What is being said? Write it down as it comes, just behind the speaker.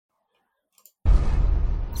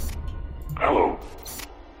Hello.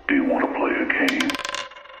 Do you want to play a game?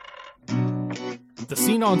 The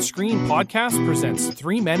Scene on Screen podcast presents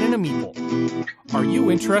Three Men and a Meeple. Are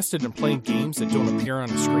you interested in playing games that don't appear on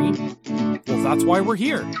a screen? Well, that's why we're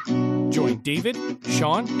here. Join David,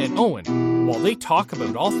 Sean, and Owen while they talk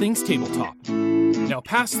about all things tabletop. Now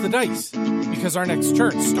pass the dice, because our next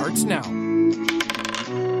turn starts now.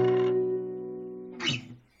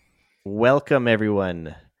 Welcome,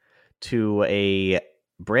 everyone, to a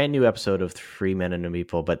brand new episode of Three Men and a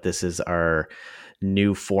Meeple, but this is our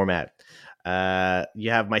new format.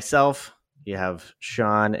 You have myself, you have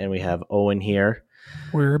Sean, and we have Owen here.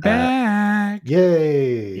 We're back.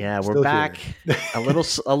 Yay! Yeah, we're Still back. here. a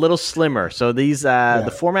little slimmer. So these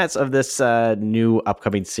the formats of this new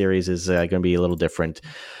upcoming series is going to be a little different.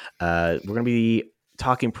 We're going to be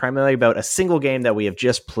talking primarily about a single game that we have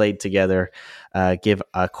just played together, give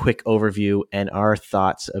a quick overview and our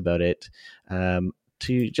thoughts about it,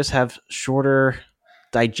 to just have shorter,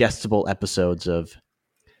 digestible episodes of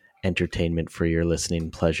entertainment for your listening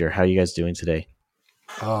pleasure. How are you guys doing today?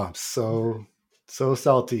 Oh, I'm so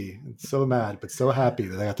salty and so mad, but so happy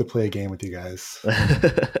that I got to play a game with you guys.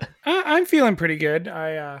 I'm feeling pretty good.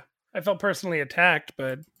 I felt personally attacked,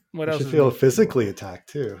 but what else? You should feel physically attacked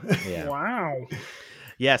too. Yeah. Wow.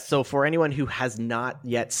 Yeah, so for anyone who has not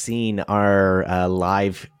yet seen our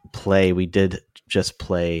live play, we did just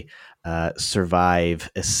play Survive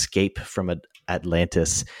Escape from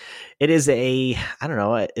Atlantis. It is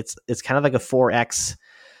it's kind of like a 4X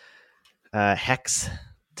hex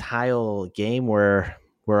tile game where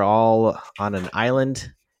we're all on an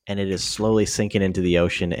island and it is slowly sinking into the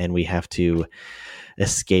ocean and we have to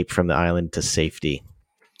escape from the island to safety.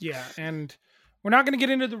 Yeah, and we're not going to get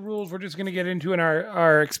into the rules. We're just going to get into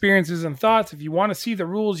our experiences and thoughts. If you want to see the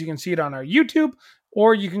rules, you can see it on our YouTube,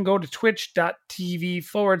 or you can go to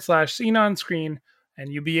twitch.tv/Scene on Screen,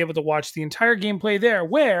 and you'll be able to watch the entire gameplay there.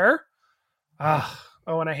 Where, and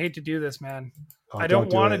I hate to do this, man. I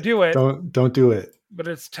don't want to do it. Don't do it. But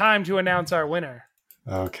it's time to announce our winner.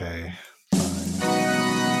 Okay.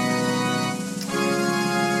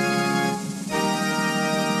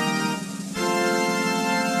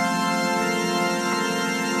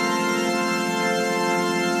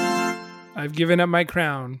 I've given up my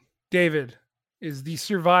crown. David is the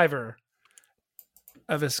survivor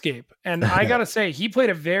of Escape. And I got to say, he played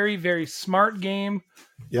a very, very smart game.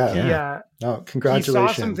 Yeah. No, congratulations. He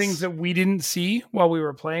saw some things that we didn't see while we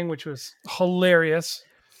were playing, which was hilarious.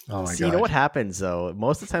 Oh my God. You know what happens, though?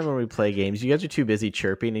 Most of the time when we play games, you guys are too busy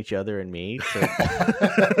chirping each other and me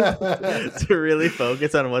to really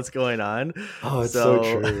focus on what's going on. Oh, it's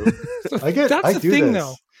so true. That's the thing,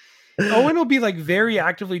 though. Owen will be like very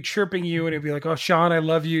actively chirping you and he'll be like, "Oh, Sean, I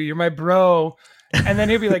love you. You're my bro." And then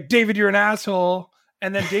he'll be like, "David, you're an asshole."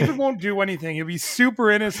 And then David won't do anything. He'll be super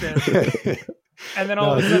innocent. And then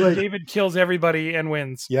all of a sudden, David kills everybody and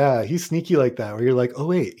wins. Yeah, he's sneaky like that, where you're like, "Oh,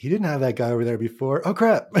 wait, he didn't have that guy over there before. Oh,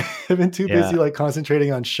 crap." I've been too busy like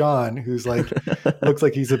concentrating on Sean, who's like, looks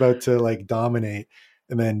like he's about to like dominate.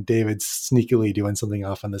 And then David's sneakily doing something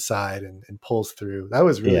off on the side and pulls through. That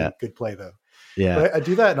was really good play, though. Yeah, but I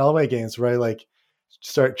do that in all my games where I like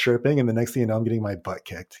start chirping, and the next thing you know, I'm getting my butt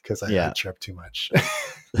kicked because I chirp too much.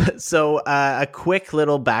 So a quick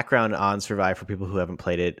little background on Survive for people who haven't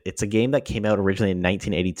played it. It's a game that came out originally in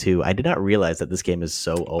 1982. I did not realize that this game is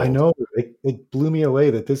so old. I know. It blew me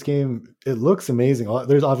away that this game, it looks amazing.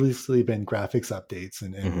 There's obviously been graphics updates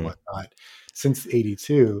and whatnot since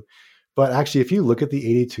 82. But actually, if you look at the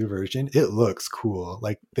 82 version, it looks cool.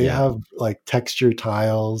 Like they have like texture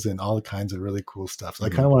tiles and all kinds of really cool stuff. So I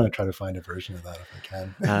kind of want to try to find a version of that if I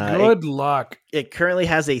can. Good luck. It currently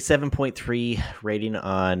has a 7.3 rating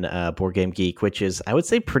on Board Game Geek, which is, I would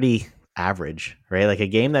say, pretty average, right? Like a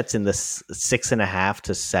game that's in the 6.5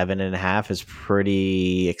 to 7.5 is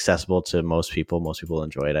pretty accessible to most people. Most people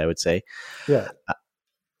enjoy it, I would say. Yeah.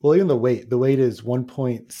 Well, even the weight is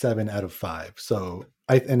 1.7 out of 5. So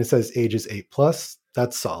and it says ages 8+.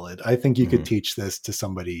 That's solid. I think you could teach this to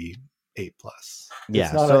somebody 8+.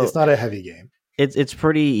 Yeah, it's not a heavy game. It's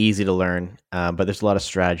pretty easy to learn, but there's a lot of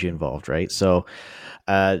strategy involved, right? So,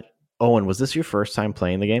 Owen, was this your first time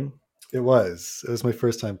playing the game? It was. It was my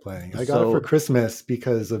first time playing. I got it for Christmas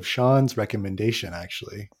because of Sean's recommendation,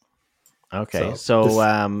 actually. Okay,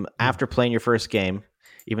 so after playing your first game,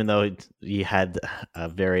 even though you had a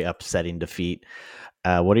very upsetting defeat,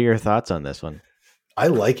 what are your thoughts on this one? I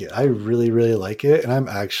like it. I really, really like it. And I'm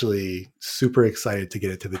actually super excited to get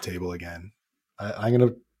it to the table again. I'm going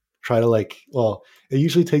to try to it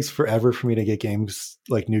usually takes forever for me to get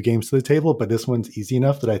new games to the table, but this one's easy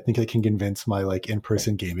enough that I think I can convince my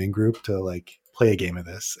in-person gaming group to play a game of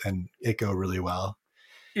this and it go really well.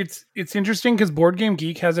 It's interesting because Board Game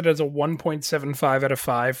Geek has it as a 1.75 out of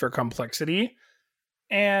 5 for complexity.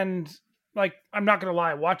 And like, I'm not going to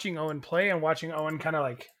lie, watching Owen play and watching Owen kind of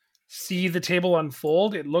like see the table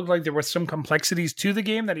unfold, it looked like there was some complexities to the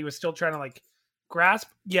game that he was still trying to like grasp.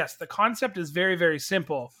 Yes, the concept is very, very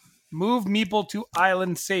simple. Move Meeple to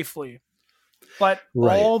island safely. But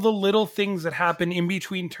all the little things that happen in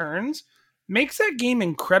between turns makes that game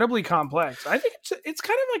incredibly complex. I think it's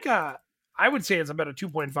kind of like I would say it's about a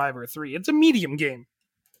 2.5 or a 3. It's a medium game.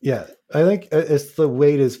 Yeah, I think it's the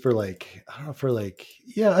weight is for like, I don't know, for like,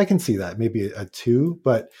 yeah, I can see that maybe a 2,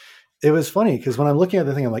 but it was funny because when I'm looking at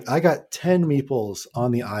the thing, I'm like, I got 10 meeples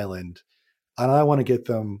on the island and I want to get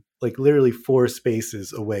them like literally 4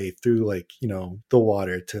 spaces away through like, you know, the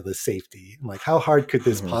water to the safety. I'm like, how hard could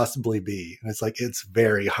this possibly be? And it's like, it's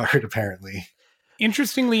very hard apparently.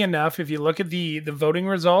 Interestingly enough, if you look at the voting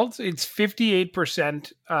results, it's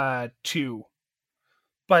 58% 2.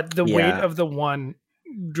 But the weight of the 1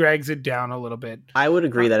 drags it down a little bit. I would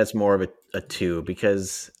agree that it's more of a 2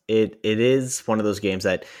 because it is one of those games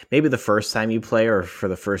that maybe the first time you play or for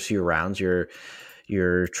the first few rounds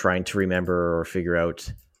you're trying to remember or figure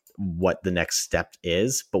out what the next step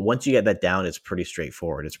is, but once you get that down, it's pretty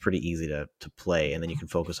straightforward. It's pretty easy to play, and then you can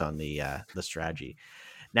focus on the strategy.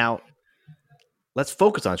 Now, let's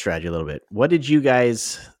focus on strategy a little bit. What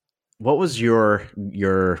was your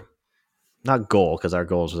not goal, because our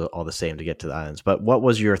goals are all the same to get to the islands, but what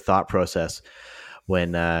was your thought process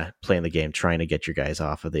when playing the game, trying to get your guys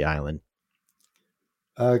off of the island?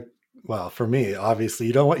 Well, for me, obviously,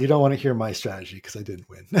 you don't want to hear my strategy because I didn't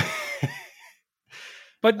win.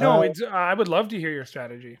 But no, I would love to hear your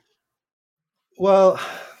strategy. Well,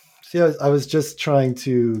 see, I was just trying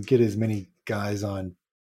to get as many guys on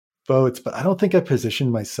boats, but I don't think I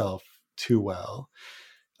positioned myself too well.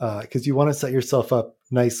 Because you want to set yourself up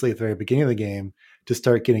nicely at the very beginning of the game to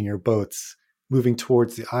start getting your boats moving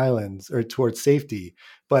towards the islands or towards safety.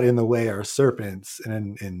 But in the way are serpents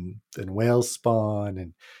and whales spawn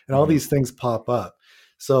and all these things pop up.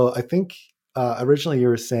 So I think originally you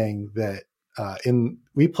were saying that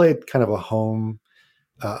we played kind of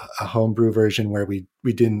a homebrew version where we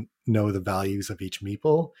didn't know the values of each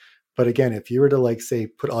meeple. But again, if you were to like say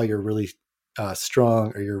put all your really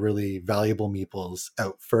strong or your really valuable meeples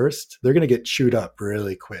out first, they're going to get chewed up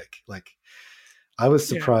really quick. Like I was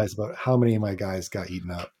surprised about how many of my guys got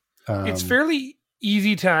eaten up. It's fairly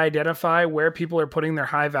easy to identify where people are putting their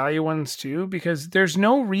high value ones too, because there's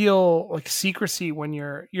no real like secrecy when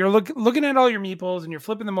you're looking at all your meeples and you're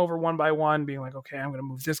flipping them over one by one, being like, okay, I'm going to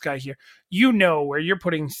move this guy here. You know where you're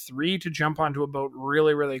putting 3 to jump onto a boat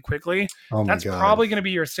really, really quickly. Oh my God. Probably going to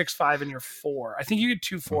be your 6-5 and your 4. I think you get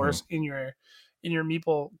 2 4s in your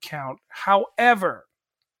meeple count. However,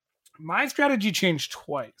 my strategy changed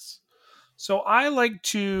twice. So I like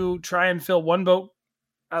to try and fill one boat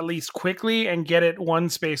at least quickly and get it 1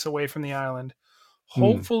 space away from the island.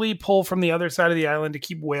 Hopefully pull from the other side of the island to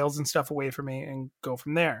keep whales and stuff away from me and go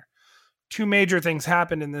from there. 2 major things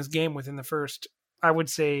happened in this game within the first, I would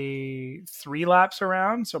say 3 laps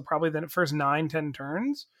around. So probably the first 9-10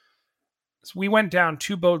 turns. So we went down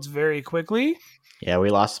 2 boats very quickly. Yeah, we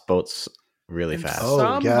lost boats really fast.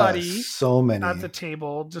 Somebody so many at the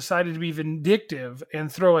table decided to be vindictive and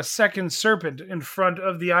throw a second serpent in front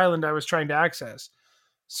of the island I was trying to access.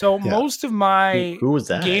 So most of my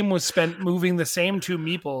game was spent moving the same 2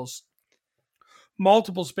 meeples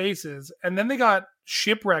multiple spaces, and then they got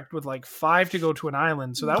shipwrecked with like 5 to go to an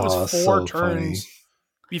island. So that was 4 turns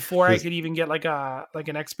before I could even get like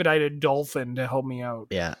an expedited dolphin to help me out.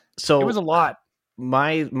 Yeah. So it was a lot.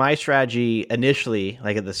 My strategy initially,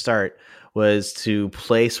 like at the start, was to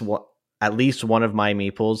place at least one of my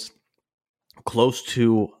meeples close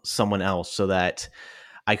to someone else so that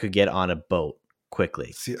I could get on a boat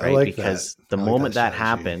quickly. See, right? Like because that. The moment that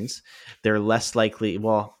happens, they're less likely.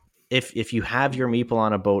 Well, if you have your meeple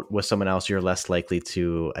on a boat with someone else, you're less likely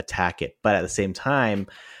to attack it. But at the same time,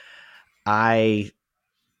 I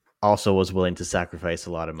also was willing to sacrifice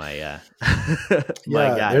a lot of my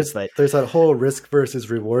my guys. There's that whole risk versus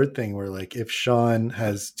reward thing where like if Sean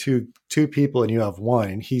has two people and you have 1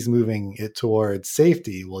 and he's moving it towards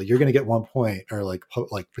safety, well, you're going to get 1 point or like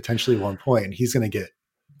potentially 1 point, and he's going to get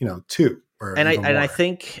 2. And I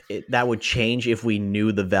think that would change if we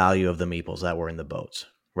knew the value of the meeples that were in the boats,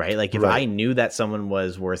 right? Like if I knew that someone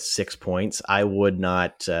was worth 6 points, I would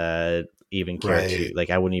not even care to,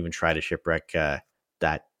 like I wouldn't even try to shipwreck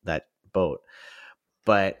that boat.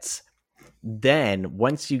 But then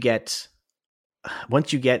once you get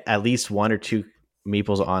at least 1 or 2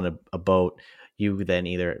 meeples on a boat, you then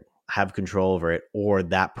either have control over it or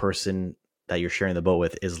that person that you're sharing the boat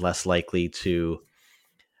with is less likely to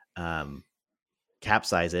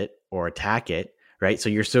capsize it or attack it, right? So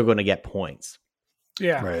you're still going to get points.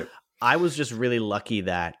 Yeah. Right. I was just really lucky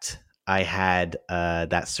that I had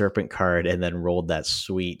that serpent card and then rolled that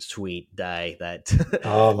sweet die that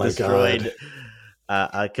Oh my destroyed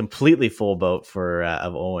a completely full boat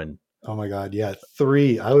of Owen. Oh my God. Yeah.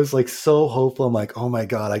 3. I was like so hopeful. I'm like, oh my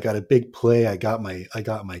God, I got a big play. I got my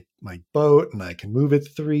boat and I can move it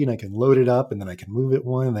 3 and I can load it up and then I can move it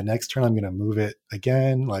 1. And the next turn I'm going to move it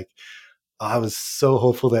again. Like I was so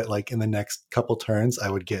hopeful that like in the next couple turns I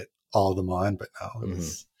would get all of them on, but no, it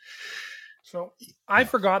was. So I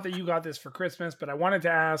forgot that you got this for Christmas, but I wanted to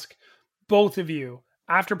ask both of you,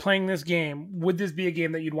 after playing this game, would this be a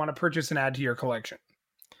game that you'd want to purchase and add to your collection?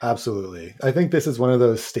 Absolutely. I think this is one of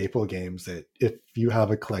those staple games that if you have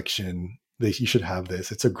a collection, you should have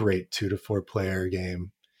this. It's a great 2 to 4 player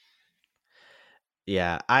game.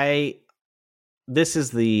 Yeah, this is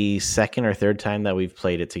the second or third time that we've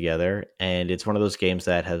played it together, and it's one of those games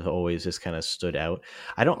that has always just kind of stood out.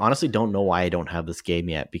 I honestly don't know why I don't have this game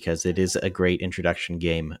yet, because it is a great introduction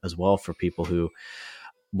game as well for people who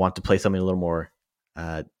want to play something a little more,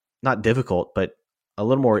 not difficult, but a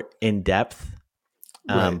little more in depth.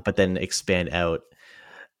 Right. But then expand out.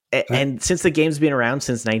 And since the game's been around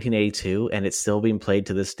since 1982 and it's still being played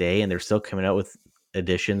to this day, and they're still coming out with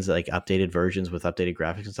editions, like updated versions with updated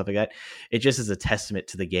graphics and stuff like that, it just is a testament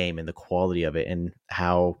to the game and the quality of it and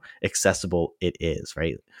how accessible it is,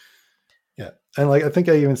 right? Yeah. And like, I think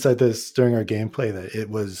I even said this during our gameplay that it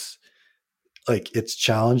was like, it's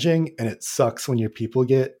challenging and it sucks when your people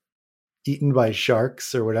get eaten by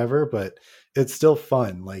sharks or whatever, but it's still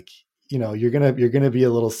fun. Like, you know, you're going to be a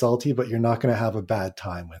little salty, but you're not going to have a bad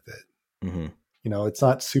time with it. Mm-hmm. You know, it's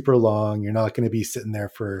not super long. You're not going to be sitting there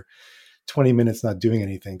for 20 minutes not doing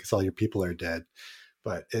anything because all your people are dead.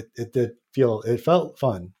 But it felt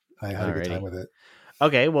fun. I had a good time with it.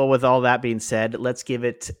 Okay, well, with all that being said, let's give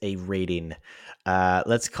it a rating.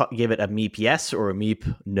 Let's give it a meep yes or a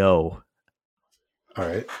meep no. All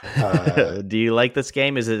right. Do you like this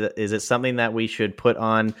game? Is it something that we should put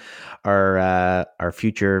on our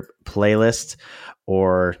future playlist,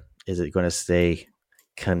 or is it going to stay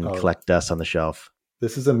collect dust on the shelf?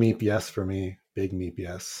 This is a meep yes for me. Big meep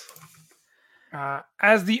yes.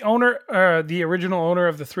 As the owner, the original owner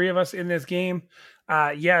of the 3 of us in this game,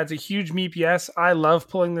 yeah, it's a huge meep yes. I love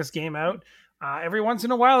pulling this game out. Every once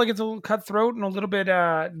in a while, it gets a little cutthroat and a little bit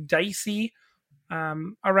dicey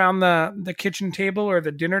around the kitchen table or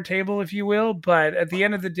the dinner table, if you will. But at the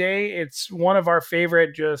end of the day, it's one of our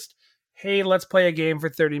favorite just, hey, let's play a game for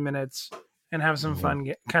 30 minutes and have some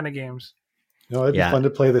fun kind of games. You know, it'd be fun to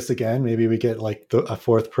play this again. Maybe we get like a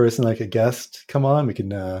 4th person, like a guest, come on. We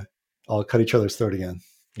can all cut each other's throat again.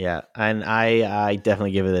 Yeah, and I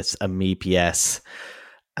definitely give this a meep yes.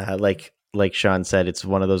 Like Sean said, it's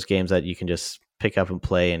one of those games that you can just pick up and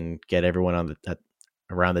play and get everyone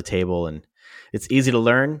around the table, and it's easy to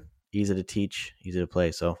learn, easy to teach, easy to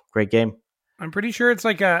play. So great game. I'm pretty sure it's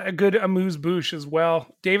like a good amuse-bouche as well.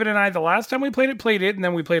 David and I, the last time we played it, and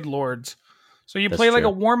then we played Lords. So you play like a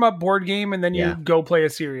warm-up board game, and then you go play a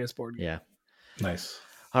serious board game. Yeah. Nice.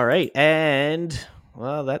 All right. And,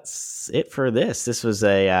 well, that's it for this. This was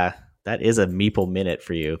that is a Meeple Minute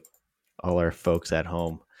for you, all our folks at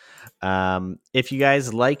home. If you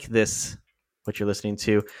guys like this, what you're listening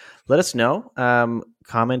to, let us know.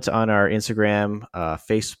 Comment on our Instagram,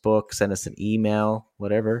 Facebook, send us an email,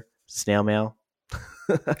 whatever, snail mail,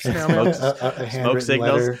 smoke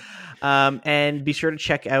signals. And be sure to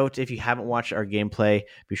check out, if you haven't watched our gameplay,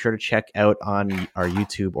 be sure to check out on our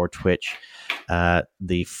YouTube or Twitch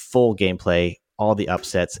the full gameplay, all the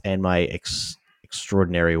upsets, and my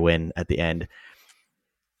extraordinary win at the end.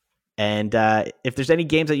 And if there's any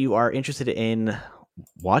games that you are interested in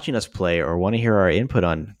watching us play or want to hear our input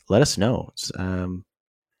on, let us know.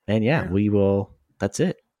 And yeah, we will. That's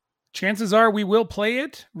it. Chances are we will play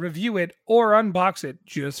it, review it, or unbox it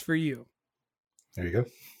just for you. There you go.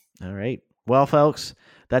 All right. Well, folks,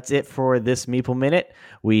 that's it for this Meeple Minute.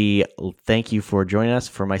 We thank you for joining us.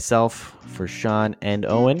 For myself, for Sean and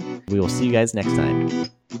Owen, we will see you guys next time.